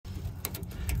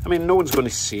I mean, no one's going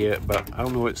to see it, but I'll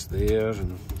know it's there.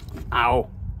 And ow!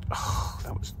 Oh,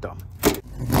 that was dumb.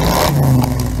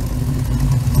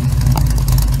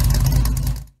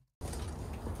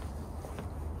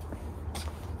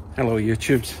 Hello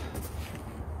YouTubes.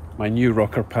 My new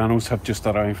rocker panels have just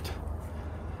arrived.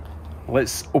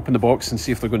 Let's open the box and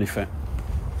see if they're going to fit.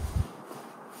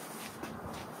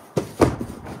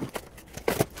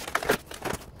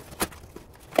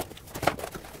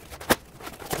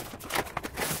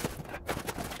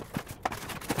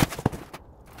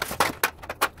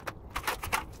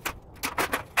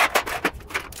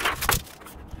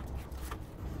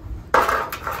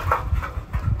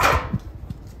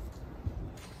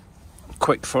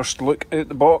 Quick first look at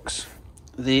the box.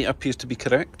 They appear to be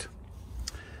correct.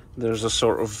 There's a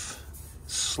sort of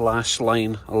slash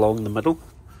line along the middle,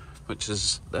 which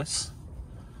is this.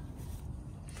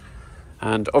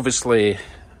 And obviously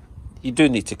you do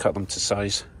need to cut them to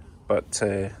size, but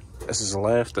this is the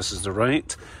left, this is the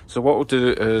right. So what we'll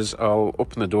do is I'll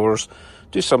open the doors,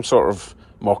 do some sort of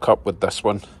mock-up with this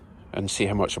one and see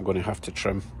how much I'm going to have to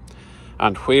trim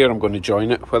and where I'm going to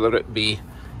join it, whether it be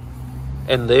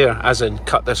in there, as in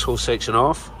cut this whole section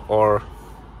off, or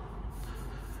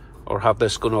have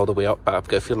this going all the way up, but I've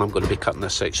got a feeling I'm going to be cutting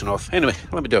this section off. Anyway,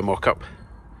 let me do a mock-up.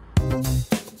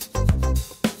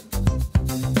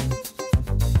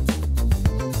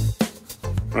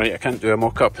 Right, I can't do a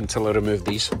mock-up until I remove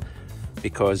these,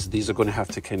 because these are going to have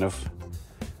to kind of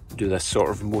do this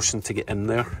sort of motion to get in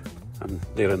there, and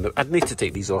they're in the... I'd need to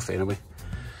take these off anyway.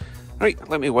 Right,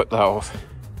 let me whip that off.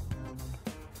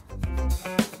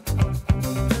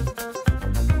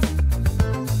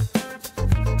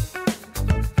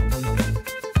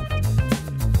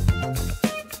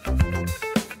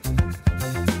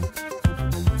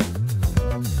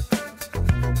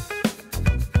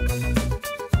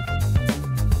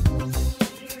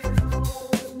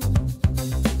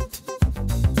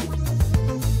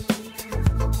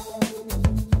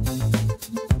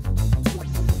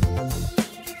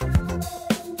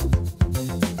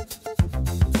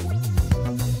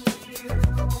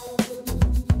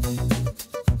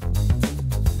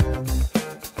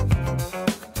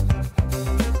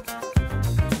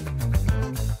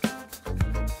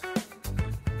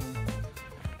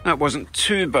 That wasn't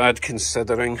too bad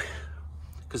considering,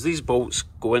 because these bolts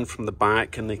go in from the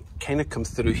back and they kind of come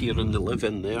through here and they live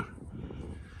in there.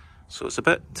 So it's a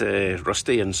bit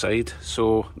rusty inside.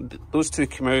 So those two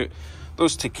came out,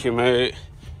 those two came out.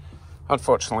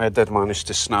 Unfortunately, I did manage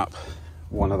to snap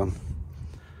one of them.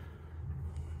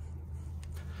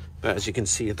 But as you can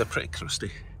see, they're pretty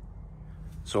crusty.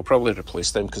 So I'll probably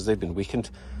replace them because they've been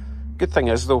weakened. Good thing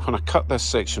is though, when I cut this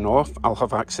section off, I'll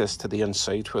have access to the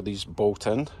inside where these bolt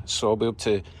in, so I'll be able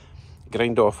to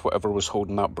grind off whatever was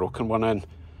holding that broken one in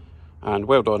and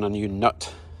weld on a new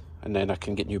nut, and then I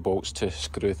can get new bolts to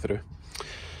screw through.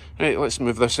 Right, let's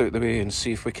move this out of the way and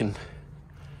see if we can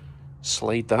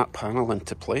slide that panel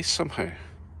into place somehow.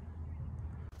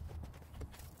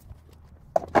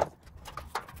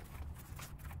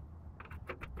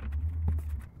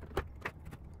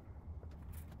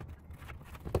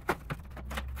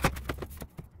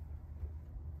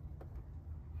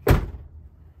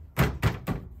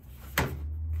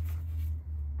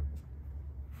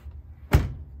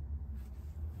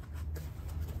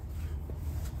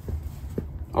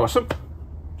 Awesome.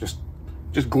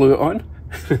 Just glue it on.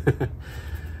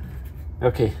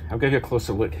 Okay, I'll give you a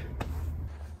closer look.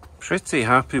 Pretty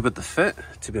happy with the fit,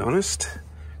 to be honest.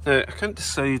 Now, I can't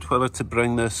decide whether to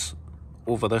bring this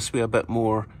over this way a bit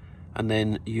more and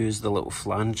then use the little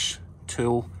flange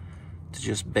tool to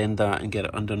just bend that and get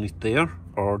it underneath there,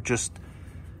 or just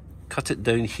cut it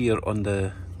down here on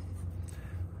the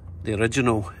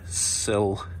original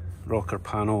sill rocker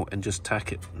panel and just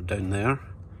tack it down there.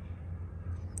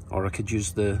 Or I could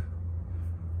use the,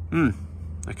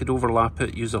 I could overlap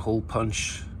it, use a hole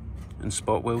punch and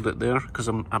spot weld it there, because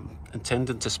I'm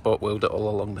intending to spot weld it all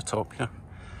along the top here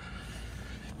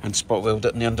and spot weld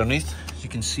it in the underneath. As you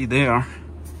can see there,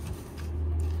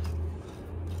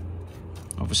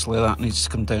 obviously that needs to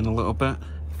come down a little bit,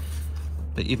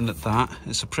 but even at that,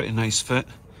 it's a pretty nice fit.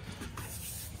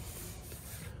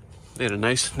 Very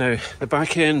nice. Now, the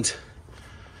back end,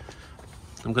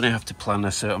 I'm going to have to plan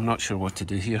this out. I'm not sure what to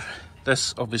do here.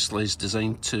 This obviously is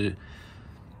designed to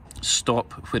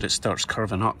stop where it starts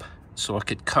curving up. So I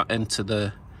could cut into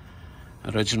the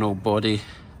original body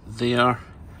there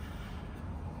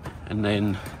and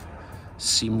then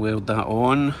seam weld that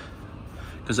on,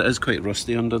 because it is quite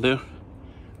rusty under there,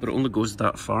 but it only goes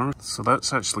that far. So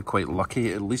that's actually quite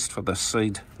lucky, at least for this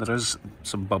side. There is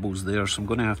some bubbles there, so I'm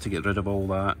going to have to get rid of all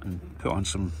that and put on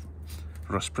some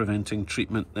rust preventing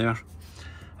treatment there.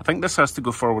 I think this has to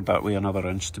go forward that way another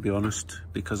inch, to be honest,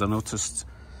 because I noticed,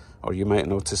 or you might have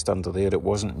noticed under there, it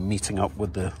wasn't meeting up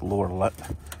with the lower lip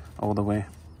all the way.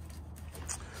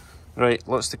 Right,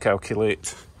 lots to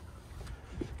calculate.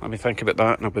 Let me think about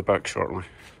that and I'll be back shortly.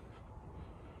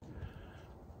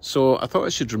 So I thought I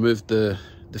should remove the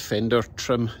fender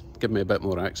trim, give me a bit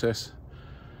more access.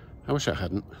 I wish I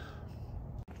hadn't.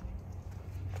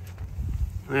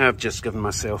 I've just given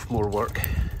myself more work.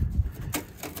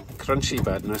 Crunchy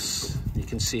badness, you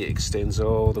can see it extends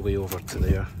all the way over to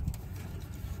there.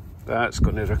 That's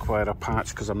going to require a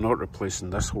patch because I'm not replacing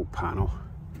this whole panel.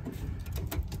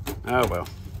 Ah well.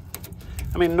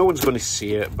 I mean, no one's going to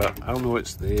see it, but I'll know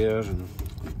it's there. And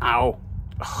ow!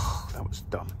 Oh, that was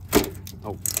dumb.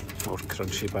 Oh, more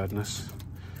crunchy badness.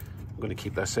 I'm going to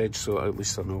keep this edge so at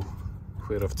least I know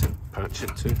where I've to patch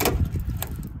it to.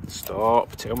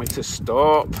 Stop! Tell me to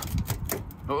stop!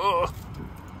 Oh.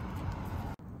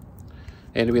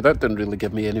 Anyway, that didn't really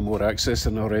give me any more access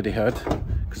than I already had,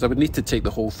 because I would need to take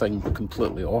the whole thing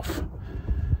completely off.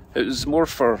 It was more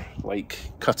for like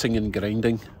cutting and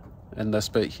grinding in this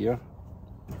bit here.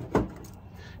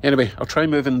 Anyway, I'll try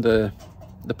moving the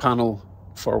panel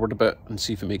forward a bit and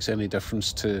see if it makes any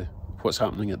difference to what's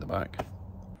happening at the back.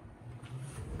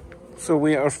 So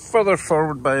we are further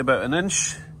forward by about an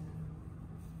inch,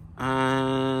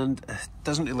 and it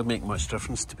doesn't really make much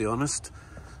difference, to be honest.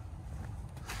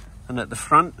 And at the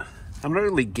front, I'm not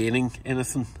really gaining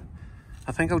anything.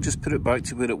 I think I'll just put it back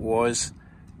to where it was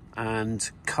and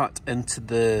cut into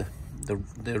the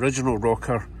original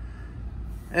rocker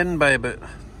in by about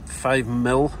 5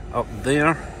 mil up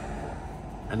there,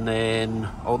 and then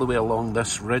all the way along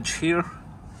this ridge here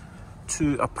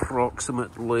to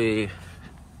approximately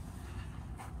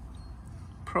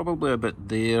probably about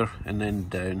there, and then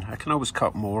down. I can always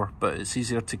cut more, but it's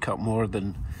easier to cut more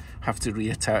than have to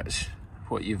reattach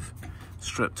what you've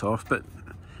stripped off. But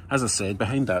as I said,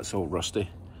 behind that's all rusty.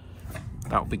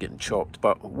 That'll be getting chopped,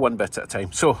 but one bit at a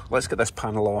time. So let's get this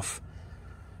panel off,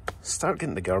 start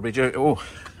getting the garbage out. Oh,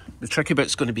 the tricky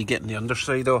bit's going to be getting the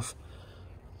underside off.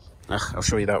 I'll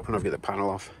show you that when I've got the panel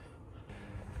off.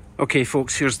 Okay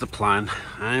folks, here's the plan.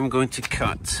 I'm going to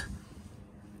cut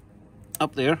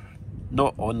up there,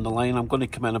 not on the line. I'm going to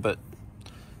come in about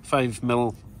 5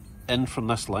 mil in from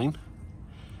this line,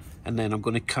 and then I'm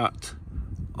going to cut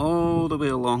all the way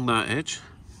along that edge,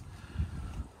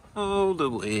 all the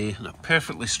way in a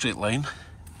perfectly straight line.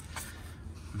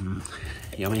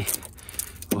 Yummy.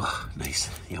 Oh, nice.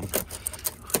 Yum.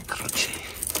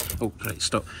 Crunchy. Oh, right,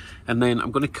 stop. And then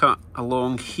I'm going to cut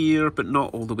along here, but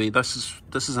not all the way. This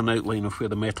is an outline of where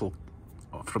the metal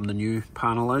from the new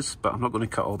panel is, but I'm not going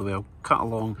to cut all the way. I'll cut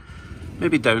along,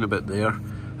 maybe down about there,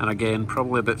 and again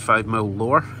probably about 5 mil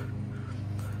lower.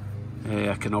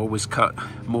 I can always cut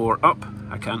more up.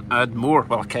 I can add more.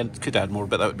 Well, could add more,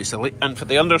 but that would be silly. And for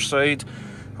the underside,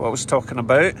 what I was talking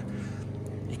about,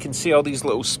 you can see all these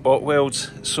little spot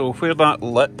welds. So where that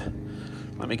lip,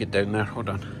 let me get down there, hold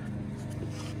on.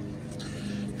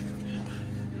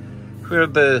 Where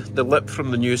the lip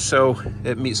from the new sill,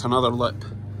 it meets another lip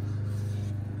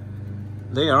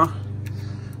there.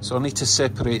 So I need to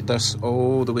separate this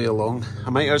all the way along. I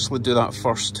might actually do that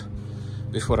first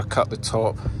before I cut the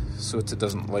top, so it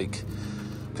doesn't like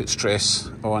put stress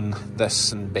on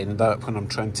this and bend that when I'm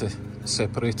trying to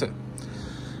separate it.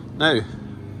 Now,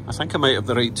 I think I might have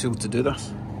the right tool to do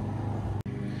this.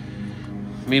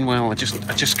 Meanwhile, I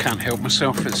just can't help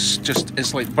myself.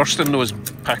 It's like bursting those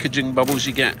packaging bubbles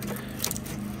you get.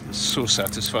 It's so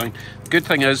satisfying. The good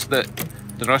thing is that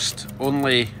the rust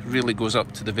only really goes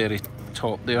up to the very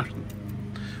top there.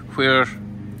 Where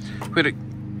it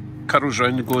curls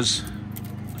round and goes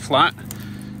flat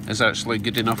is actually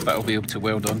good enough that I'll be able to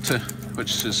weld onto,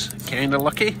 which is kind of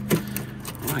lucky.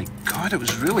 Oh my god, it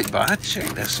was really bad. Check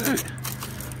this out.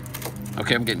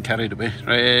 Okay, I'm getting carried away.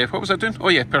 Right, what was I doing? Oh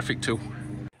yeah, perfect tool.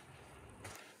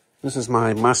 This is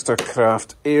my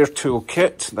Mastercraft air tool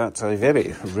kit that I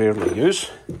very rarely use.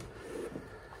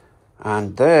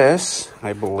 And this,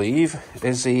 I believe,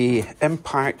 is a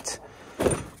impact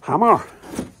hammer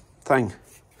thing.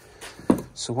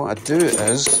 So what I do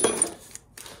is,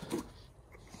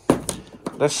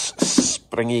 this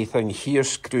springy thing here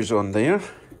screws on there,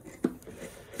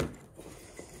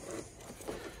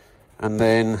 and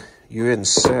then you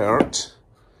insert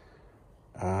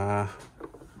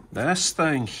this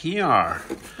thing here.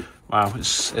 Wow,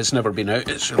 it's never been out,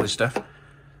 it's really stiff.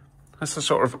 That's a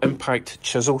sort of impact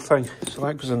chisel thing. So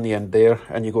that goes in the end there,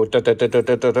 and you go da da da da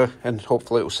da da da, and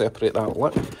hopefully it'll separate that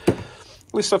lip.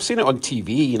 At least I've seen it on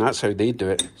TV, and that's how they do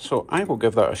it. So I will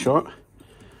give that a shot.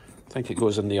 I think it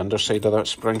goes in the underside of that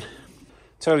spring.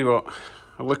 Tell you what,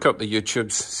 I'll look up the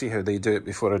YouTubes, see how they do it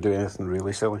before I do anything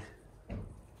really silly.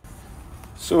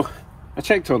 So, I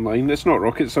checked online, it's not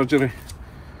rocket surgery.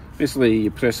 Basically,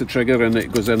 you press the trigger and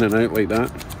it goes in and out like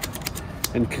that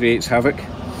and creates havoc.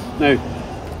 Now,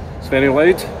 it's very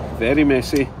loud, very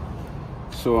messy,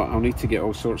 so I'll need to get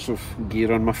all sorts of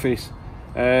gear on my face.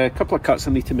 A couple of cuts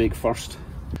I need to make first.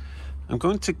 I'm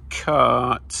going to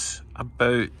cut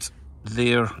about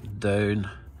there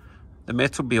down. The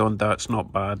metal beyond that's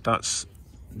not bad, that's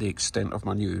the extent of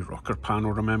my new rocker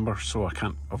panel, remember, so I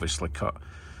can't obviously cut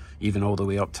even all the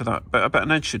way up to that, but about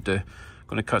an inch should do. I'm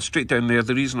going to cut straight down there.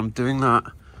 The reason I'm doing that,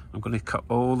 I'm going to cut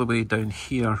all the way down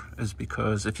here, is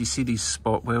because if you see these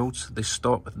spot welds, they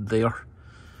stop there.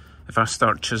 If I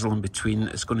start chiseling between,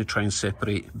 it's going to try and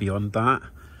separate beyond that,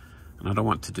 and I don't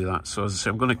want to do that. So as I say,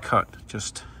 I'm going to cut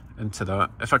just into that.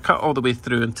 If I cut all the way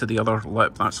through into the other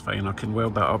lip, that's fine. I can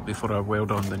weld that up before I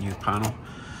weld on the new panel.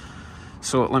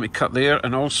 So let me cut there,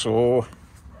 and also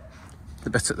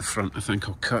the bit at the front I think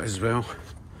I'll cut as well.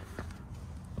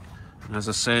 And as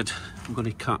I said, I'm going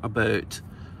to cut about,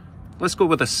 let's go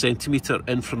with 1 centimetre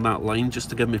in from that line, just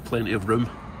to give me plenty of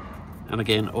room. And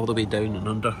again, all the way down and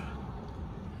under,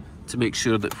 to make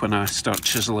sure that when I start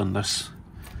chiseling this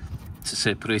to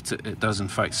separate it, it does in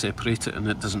fact separate it and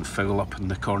it doesn't foul up in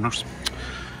the corners.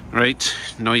 Right,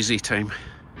 noisy time.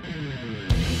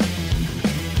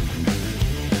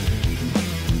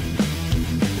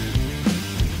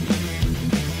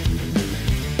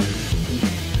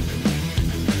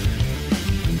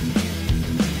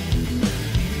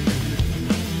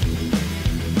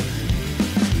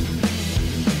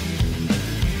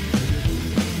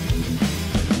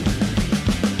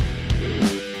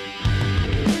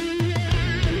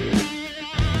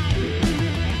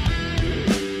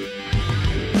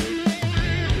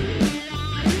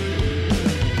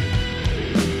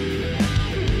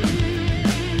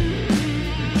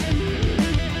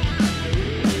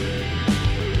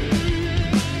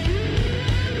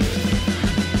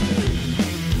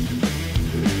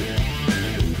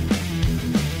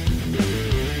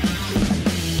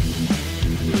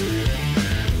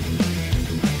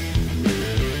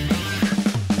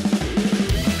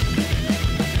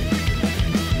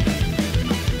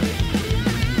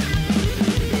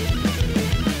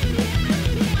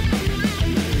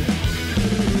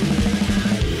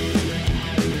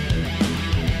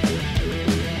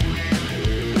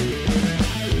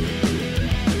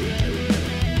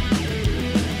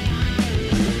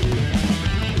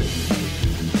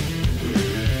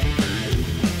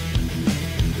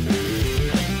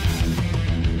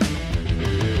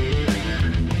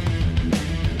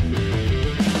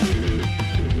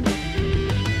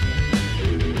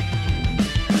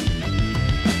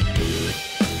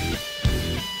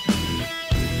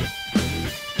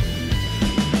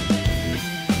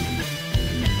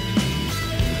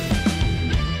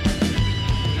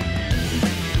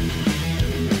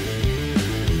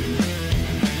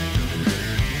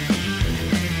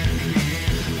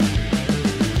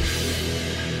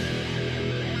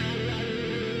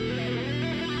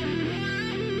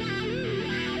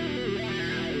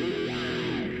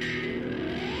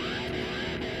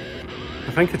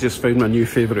 I think I just found my new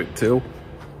favourite tool.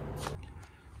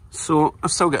 So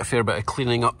I've still got a fair bit of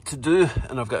cleaning up to do,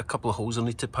 and I've got a couple of holes I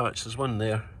need to patch. There's one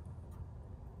there.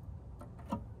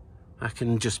 I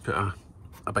can just put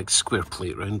a big square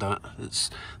plate around that.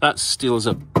 That steel is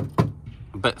a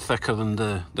bit thicker than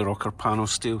the rocker panel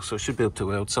steel, so I should be able to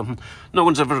weld something. No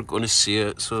one's ever going to see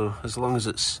it, so as long as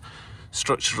it's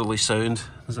structurally sound.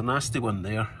 There's a nasty one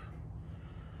there.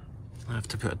 I have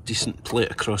to put a decent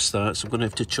plate across that, so I'm going to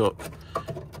have to chop.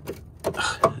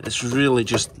 It's really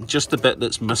just the bit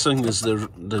that's missing is the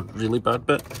really bad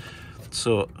bit.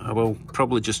 So I will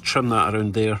probably just trim that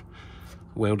around there,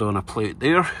 weld on a plate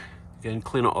there. Again,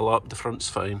 clean it all up, the front's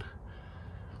fine.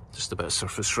 Just a bit of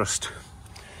surface rust.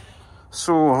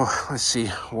 So let's see,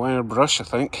 wire brush I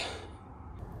think.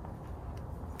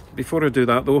 Before I do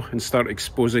that though, and start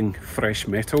exposing fresh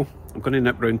metal, I'm going to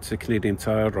nip round to Canadian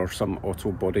Tire or some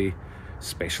auto body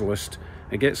specialist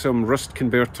and get some rust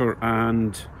converter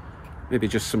and maybe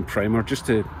just some primer, just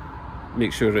to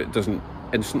make sure it doesn't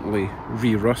instantly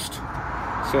re-rust.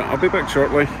 So I'll be back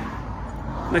shortly.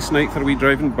 Nice night for a wee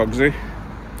drive in Bugsy.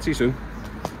 See you soon.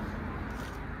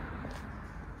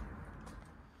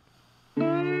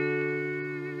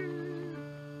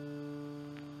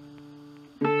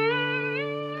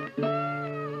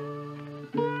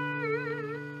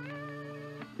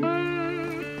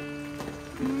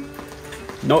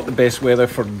 Not the best weather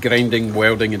for grinding,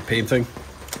 welding and painting.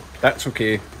 That's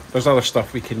okay, there's other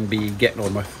stuff we can be getting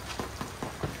on with.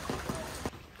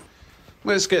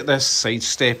 Let's get this side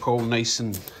step all nice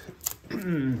and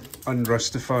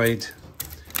unrustified.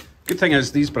 Good thing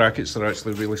is these brackets are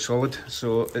actually really solid,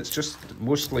 so it's just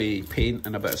mostly paint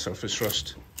and a bit of surface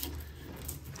rust.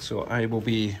 So I will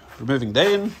be removing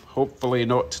them, hopefully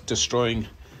not destroying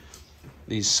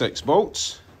these 6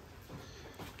 bolts.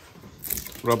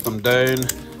 Rub them down,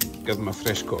 give them a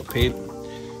fresh coat of paint,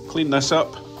 clean this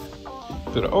up,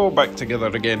 put it all back together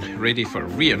again, ready for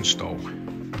reinstall.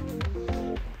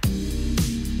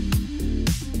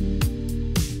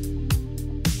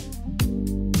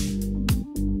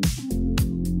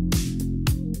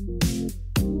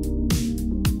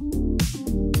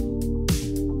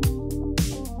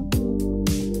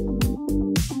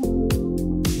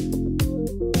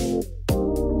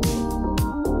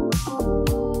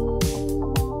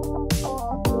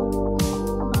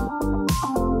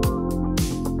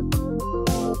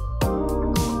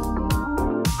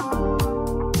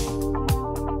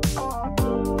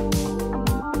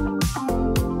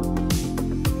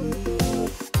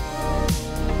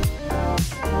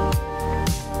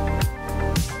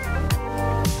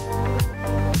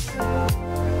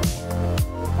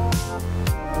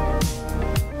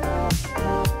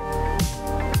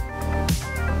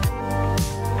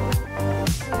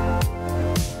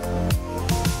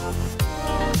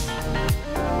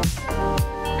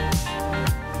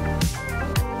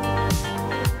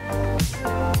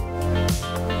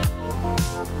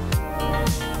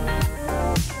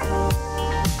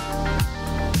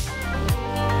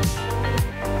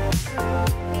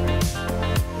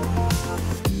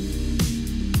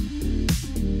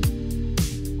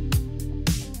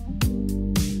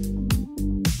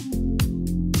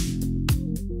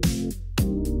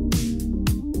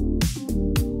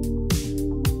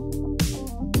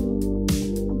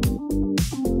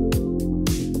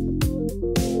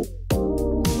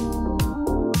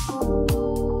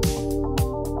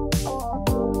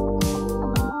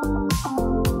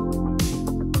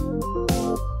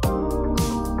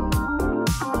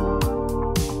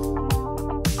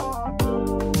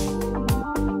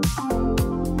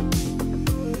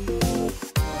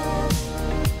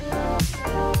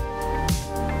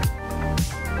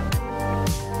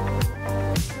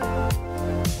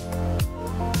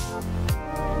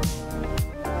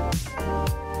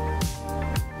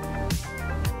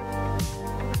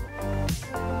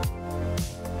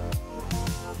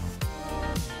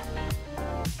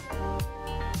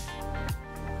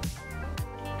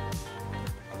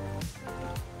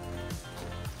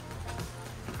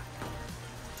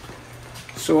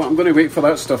 So I'm going to wait for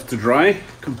that stuff to dry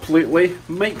completely.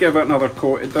 Might give it another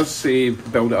coat. It does say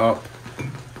build it up.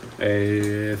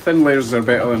 Thin layers are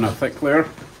better than a thick layer.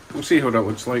 We'll see how that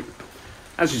looks like.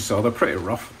 As you saw, they're pretty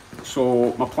rough.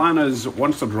 So my plan is,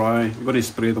 once they're dry, I'm going to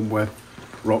spray them with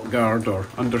rock guard or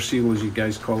underseal, as you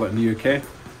guys call it in the UK.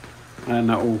 And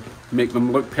that will make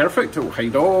them look perfect. It will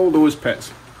hide all those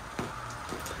pits.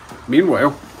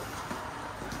 Meanwhile,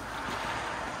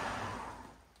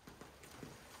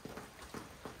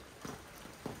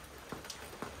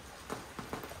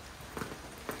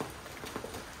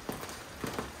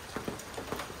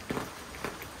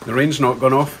 the rain's not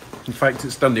gone off. In fact,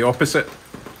 it's done the opposite.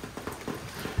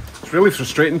 It's really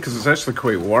frustrating because it's actually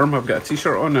quite warm. I've got a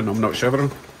t-shirt on and I'm not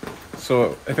shivering.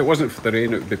 So if it wasn't for the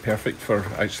rain, it would be perfect for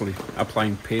actually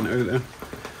applying paint out there.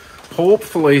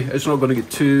 Hopefully it's not going to get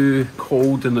too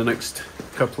cold in the next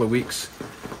couple of weeks.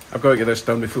 I've got to get this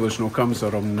done before the snow comes,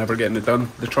 or I'm never getting it done.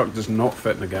 The truck does not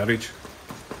fit in the garage.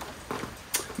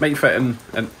 Might fit in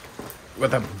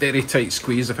with a very tight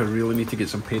squeeze if I really need to get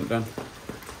some paint done.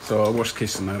 So worst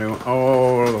case scenario,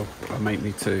 or I might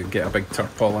need to get a big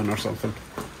tarpaulin or something.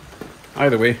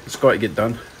 Either way, it's got to get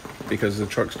done because the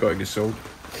truck's got to get sold.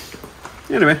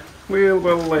 Anyway,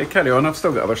 we'll carry on. I've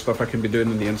still got other stuff I can be doing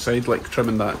on the inside, like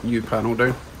trimming that new panel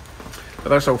down. But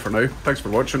that's all for now. Thanks for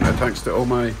watching, and thanks to all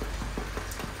my...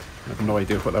 I have no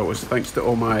idea what that was. Thanks to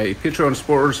all my Patreon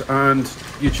supporters and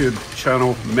YouTube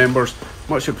channel members.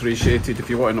 Much appreciated. If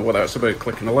you want to know what that's about,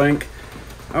 click on the link.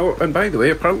 Oh, and by the way,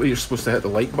 apparently you're supposed to hit the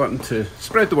like button to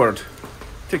spread the word.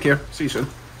 Take care. See you soon.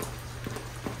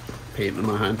 Paint in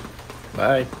my hand.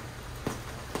 Bye.